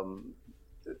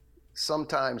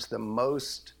sometimes the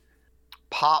most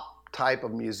pop type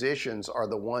of musicians are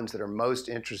the ones that are most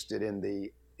interested in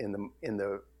the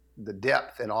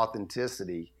depth and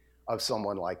authenticity of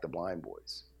someone like the Blind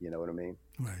Boys. You know what I mean?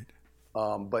 Right.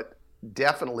 But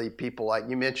definitely people like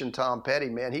you mentioned Tom Petty,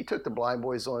 man. He took the Blind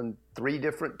Boys on 3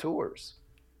 different tours.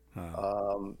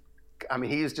 I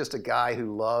mean, he is just a guy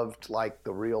who loved like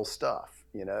the real stuff,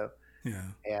 Yeah.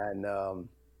 And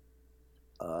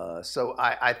so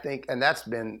I think, and that's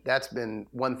been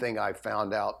one thing I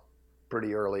found out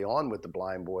pretty early on with the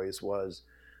Blind Boys was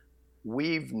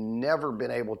we've never been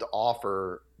able to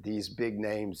offer these big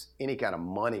names any kind of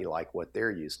money like what they're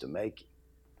used to making.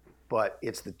 But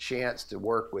it's the chance to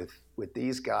work with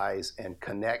these guys and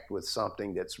connect with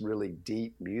something that's really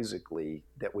deep musically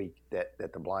that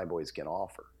the Blind Boys can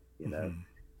offer,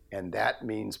 and that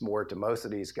means more to most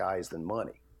of these guys than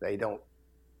money. They don't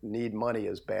need money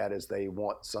as bad as they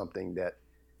want something that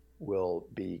will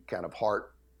be kind of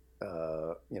heart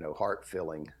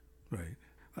filling. Right.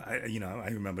 I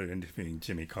remember interviewing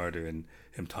Jimmy Carter and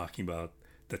him talking about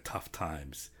the tough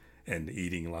times and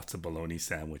eating lots of bologna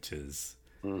sandwiches.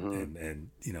 Mm-hmm.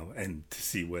 And to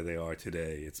see where they are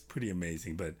today, it's pretty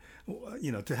amazing. But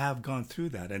to have gone through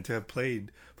that and to have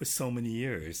played for so many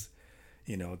years,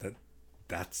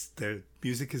 that's their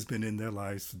music has been in their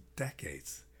lives for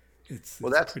decades.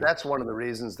 That's one of the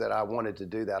reasons that I wanted to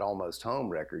do that Almost Home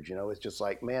record. It's just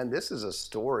like, man, this is a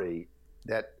story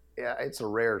that it's a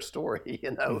rare story.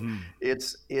 Mm-hmm.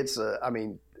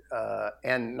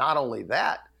 And not only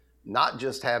that, not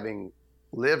just having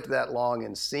lived that long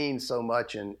and seen so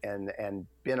much and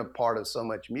been a part of so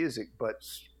much music, but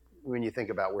when you think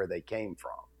about where they came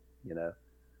from,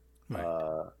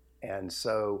 Right. And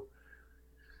so,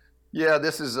 yeah,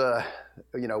 this is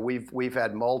we've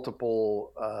had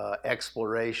multiple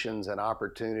explorations and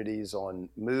opportunities on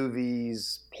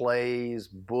movies, plays,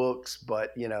 books,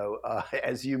 but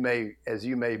as you may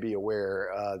be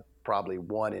aware, probably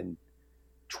 1 in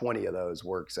 20 of those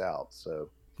works out. So.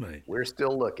 Right. We're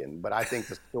still looking, but I think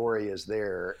the story is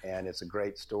there, and it's a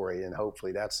great story, and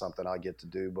hopefully that's something I'll get to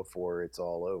do before it's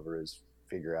all over, is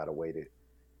figure out a way to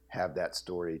have that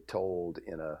story told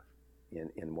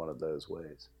in one of those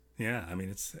ways. Yeah, I mean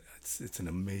it's an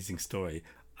amazing story.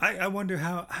 I wonder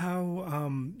how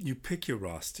you pick your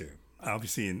roster.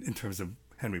 Obviously, in terms of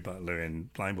Henry Butler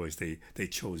and Blind Boys, they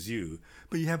chose you,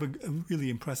 but you have a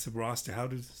really impressive roster. How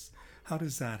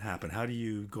does that happen? How do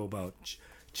you go about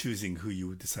choosing who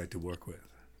you decide to work with?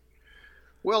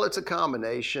 Well, it's a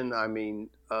combination. I mean,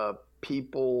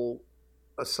 people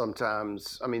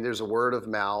sometimes, there's a word of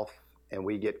mouth, and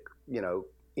we get,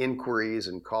 inquiries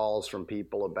and calls from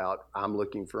people about, I'm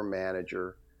looking for a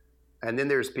manager. And then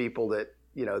there's people that,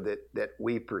 that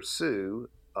we pursue.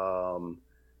 And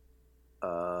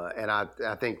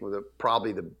I think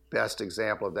probably the best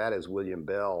example of that is William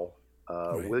Bell.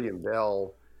 Right. William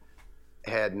Bell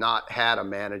had not had a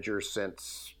manager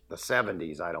since the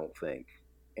 70s, I don't think.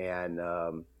 And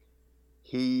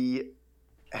he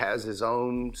has his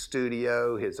own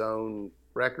studio, his own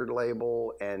record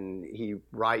label, and he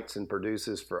writes and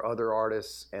produces for other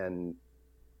artists. And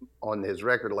on his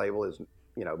record label is,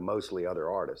 mostly other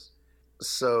artists.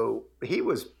 So he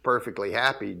was perfectly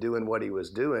happy doing what he was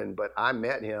doing. But I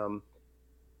met him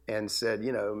and said,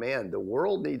 man, the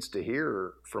world needs to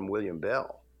hear from William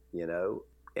Bell,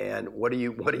 and what are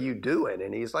you doing?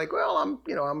 And he's like, well,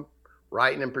 I'm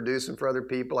writing and producing for other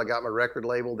people. I got my record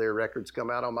label. Their records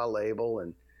come out on my label,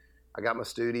 and I got my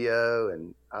studio.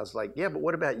 And I was like, yeah, but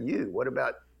what about you? What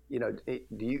about,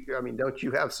 don't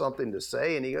you have something to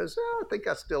say? And he goes, oh, I think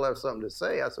I still have something to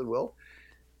say. I said, well,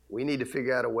 we need to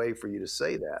figure out a way for you to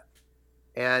say that.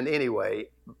 And anyway,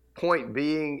 point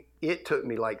being, it took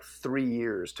me like 3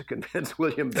 years to convince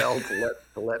William Bell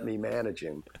to let me manage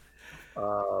him.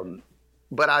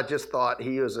 But I just thought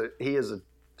he is a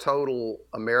total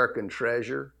American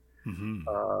treasure.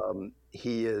 Mm-hmm.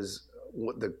 He is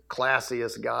the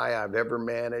classiest guy I've ever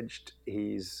managed.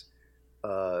 He's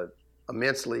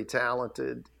immensely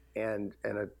talented and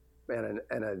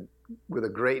with a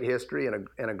great history and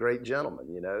a great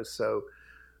gentleman. So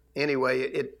anyway,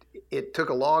 it took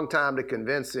a long time to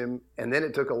convince him, and then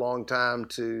it took a long time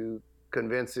to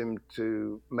convince him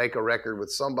to make a record with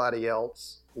somebody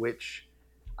else, which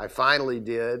I finally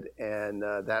did, and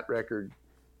that record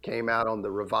came out on the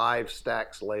Revive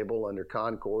Stax label under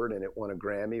Concord, and it won a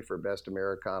Grammy for Best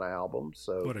Americana Album.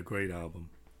 So what a great album.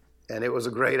 And it was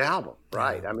a great album,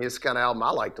 right? Yeah. I mean, it's the kind of album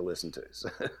I like to listen to.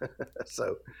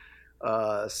 So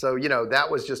that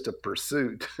was just a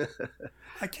pursuit.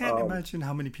 I can't imagine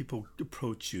how many people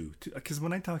approach you. Because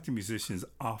when I talk to musicians,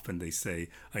 often they say,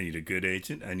 I need a good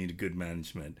agent, I need a good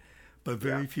management. But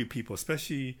very few people,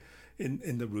 especially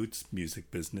in the roots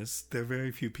music business, there are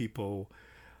very few people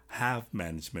have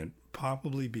management,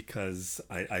 probably because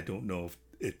I don't know if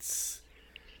it's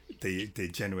they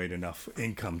generate enough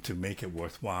income to make it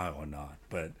worthwhile or not.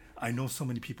 But I know so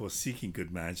many people are seeking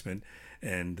good management,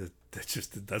 and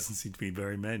it doesn't seem to be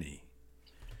very many.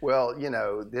 Well,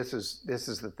 this is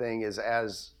the thing is,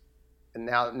 as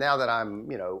now that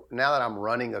I'm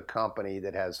running a company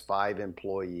that has 5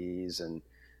 employees and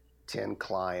 10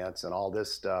 clients and all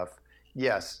this stuff.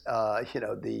 Yes,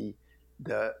 the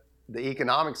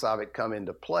economics of it come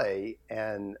into play,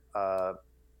 and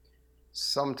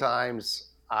sometimes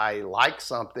I like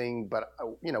something, but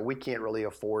we can't really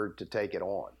afford to take it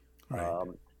on. Right.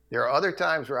 There are other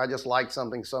times where I just like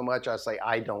something so much I say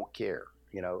I don't care.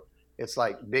 It's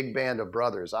like Big Band of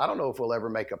Brothers. I don't know if we'll ever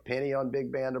make a penny on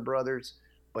Big Band of Brothers,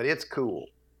 but it's cool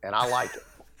and I like it.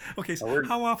 Okay, so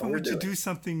how often would you do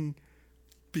something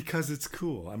because it's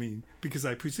cool? I mean, because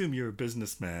I presume you're a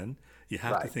businessman. You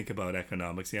have to think about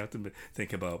economics. You have to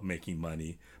think about making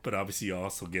money. But obviously you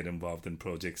also get involved in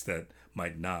projects that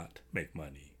might not make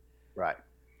money. Right.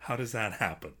 How does that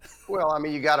happen? Well, I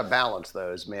mean, you got to balance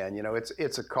those, man.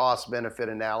 It's a cost-benefit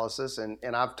analysis. And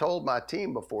I've told my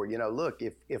team before, look,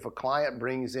 if a client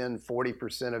brings in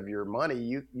 40% of your money,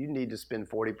 you need to spend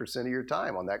 40% of your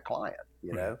time on that client,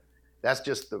 you know? That's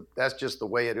just the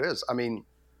way it is. I mean,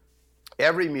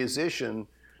 every musician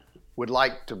would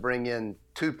like to bring in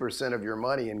 2% of your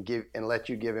money and let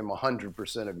you give him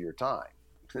 100% of your time.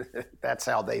 That's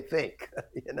how they think,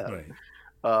 Right.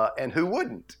 And who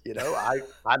wouldn't?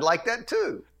 I'd like that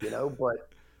too, But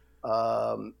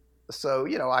so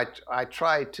I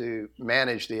try to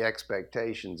manage the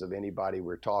expectations of anybody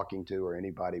we're talking to or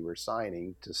anybody we're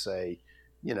signing to say,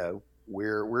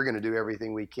 we're going to do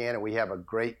everything we can, and we have a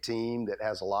great team that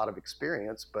has a lot of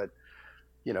experience, but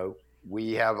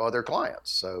we have other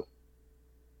clients, so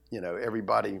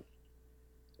everybody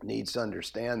needs to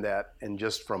understand that. And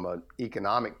just from an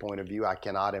economic point of view, I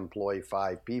cannot employ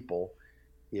 5 people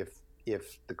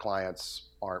if the clients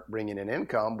aren't bringing in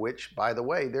income, which, by the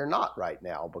way, they're not right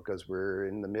now because we're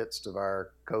in the midst of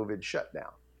our COVID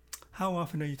shutdown. How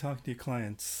often are you talking to your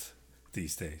clients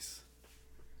these days?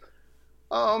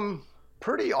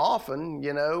 Pretty often.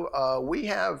 We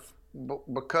have,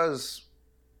 because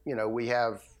we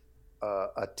have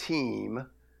a team.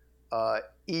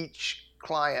 Each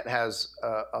client has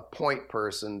a point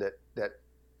person that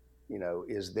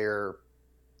is their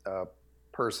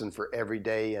person for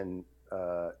everyday and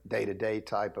day-to-day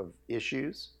type of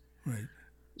issues. Right.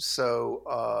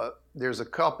 So there's a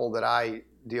couple that I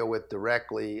deal with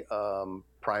directly,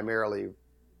 primarily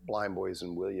Blind Boys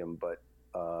and William, but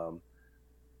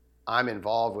I'm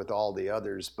involved with all the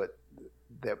others, but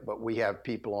we have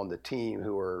people on the team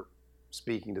who are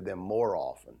speaking to them more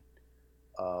often.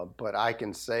 But I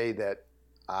can say that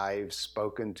I've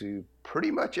spoken to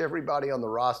pretty much everybody on the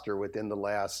roster within the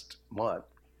last month,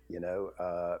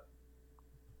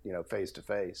 face to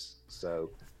face.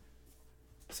 So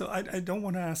So I don't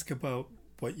want to ask about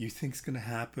what you think's going to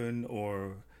happen,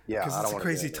 or Yeah, because I it's don't a want to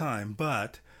do crazy anything. time.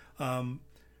 But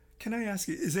can I ask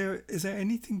you, is there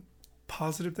anything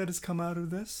positive that has come out of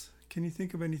this? Can you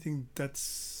think of anything that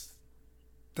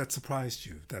surprised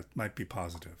you that might be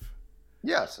positive?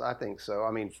 Yes, I think so.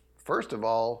 I mean, first of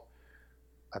all,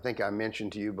 I think I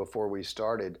mentioned to you before we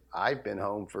started, I've been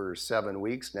home for 7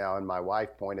 weeks now, and my wife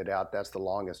pointed out that's the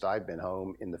longest I've been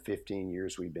home in the 15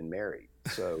 years we've been married.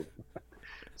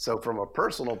 So from a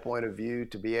personal point of view,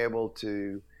 to be able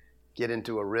to get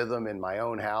into a rhythm in my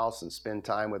own house and spend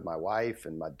time with my wife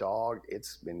and my dog,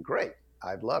 it's been great.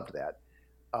 I've loved that.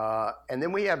 And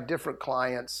then we have different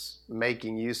clients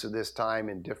making use of this time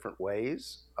in different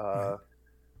ways. Right.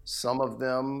 Some of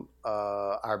them,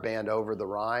 our band Over the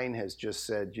Rhine has just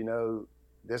said,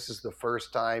 this is the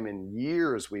first time in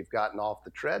years we've gotten off the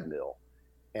treadmill.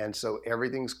 And so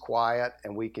everything's quiet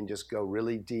and we can just go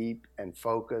really deep and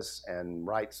focus and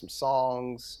write some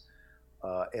songs,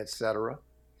 etc.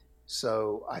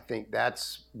 So I think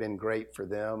that's been great for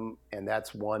them. And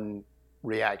that's one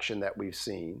reaction that we've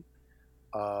seen.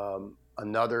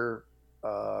 Another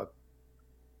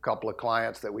couple of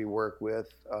clients that we work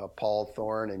with, Paul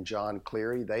Thorne and John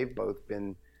Cleary, they've both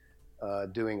been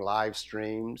doing live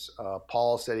streams.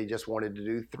 Paul said he just wanted to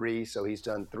do 3, so he's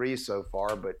done 3 so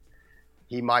far, but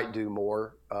he might do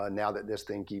more now that this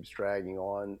thing keeps dragging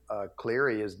on.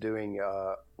 Cleary is doing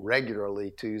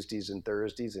regularly Tuesdays and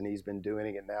Thursdays, and he's been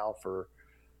doing it now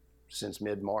since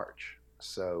mid-March.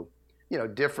 So,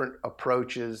 different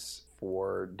approaches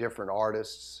for different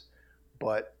artists,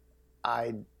 but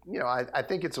I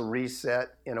think it's a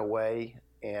reset in a way,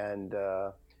 and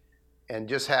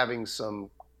just having some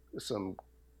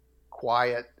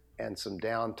quiet and some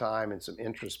downtime and some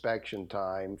introspection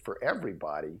time for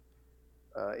everybody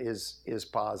is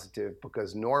positive,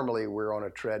 because normally we're on a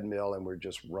treadmill and we're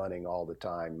just running all the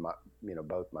time.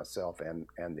 Both myself and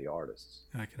the artists.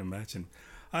 I can imagine.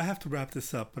 I have to wrap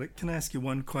this up, but can I ask you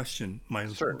one question? My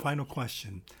Certainly. final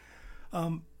question.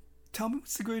 Tell me,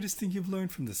 what's the greatest thing you've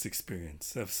learned from this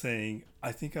experience of saying,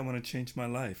 I think I want to change my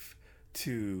life,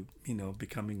 to,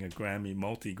 becoming a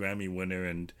multi-Grammy winner,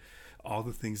 and all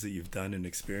the things that you've done and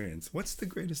experienced? What's the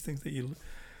greatest thing that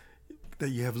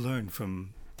you have learned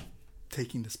from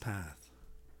taking this path?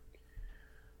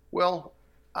 Well,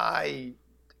 I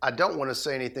don't want to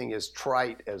say anything as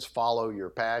trite as follow your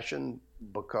passion,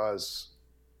 because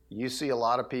you see a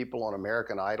lot of people on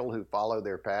American Idol who follow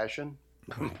their passion,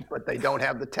 but they don't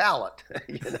have the talent.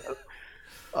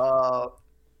 On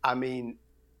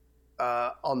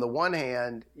the one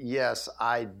hand, yes,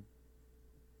 I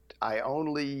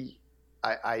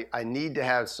need to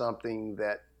have something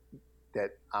that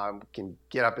I can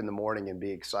get up in the morning and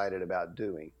be excited about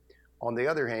doing. On the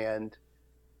other hand,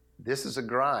 this is a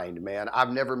grind, man.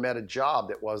 I've never met a job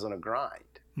that wasn't a grind.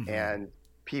 Mm-hmm. And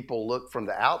people look from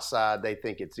the outside, they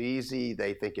think it's easy,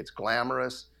 they think it's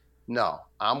glamorous. No,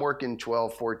 I'm working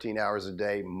 12, 14 hours a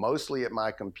day, mostly at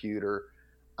my computer.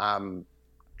 I'm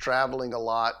traveling a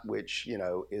lot, which,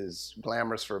 is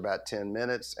glamorous for about 10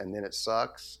 minutes, and then it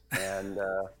sucks. And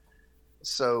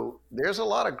so there's a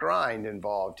lot of grind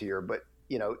involved here. But,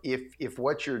 if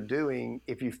what you're doing,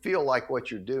 if you feel like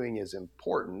what you're doing is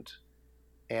important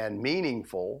and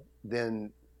meaningful,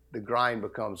 then the grind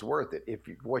becomes worth it. If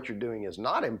what you're doing is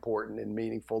not important and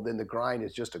meaningful, then the grind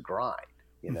is just a grind,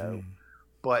 Mm-hmm.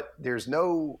 But there's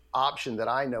no option that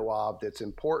I know of that's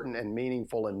important and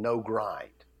meaningful and no grind.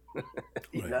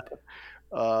 Right.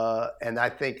 And I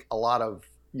think a lot of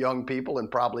young people,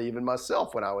 and probably even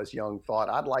myself when I was young, thought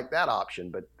I'd like that option,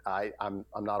 but I'm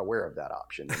not aware of that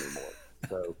option anymore.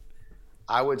 So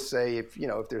I would say if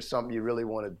there's something you really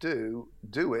want to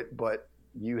do it, but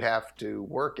you have to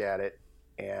work at it,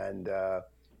 and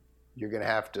you're going to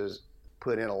have to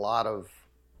put in a lot of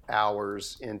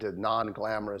hours into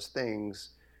non-glamorous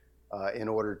things in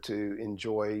order to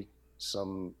enjoy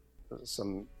some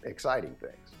exciting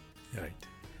things. Right.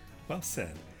 Well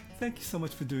said. Thank you so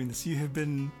much for doing this. You have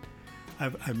been,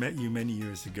 I met you many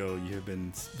years ago. You have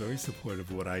been very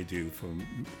supportive of what I do for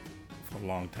a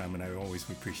long time, and I always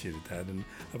appreciated that, and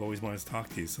I've always wanted to talk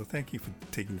to you. So thank you for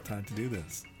taking the time to do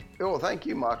this. Well, thank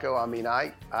you, Mako. I mean,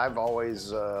 I've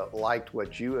always liked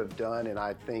what you have done, and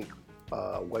I think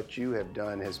what you have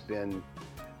done has been,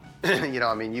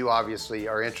 you obviously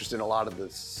are interested in a lot of the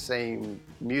same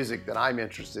music that I'm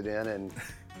interested in,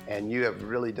 and you have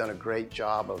really done a great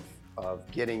job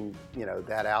of getting,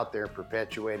 that out there,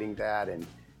 perpetuating that, and,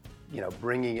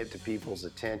 bringing it to people's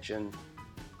attention.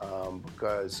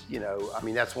 Because,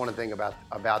 that's one thing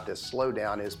about this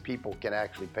slowdown is people can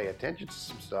actually pay attention to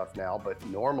some stuff now, but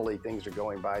normally things are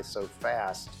going by so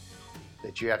fast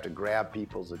that you have to grab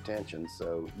people's attention.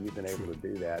 So you've been able to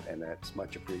do that, and that's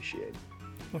much appreciated.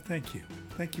 Well, thank you.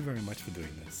 Thank you very much for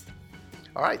doing this.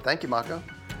 All right. Thank you, Mako.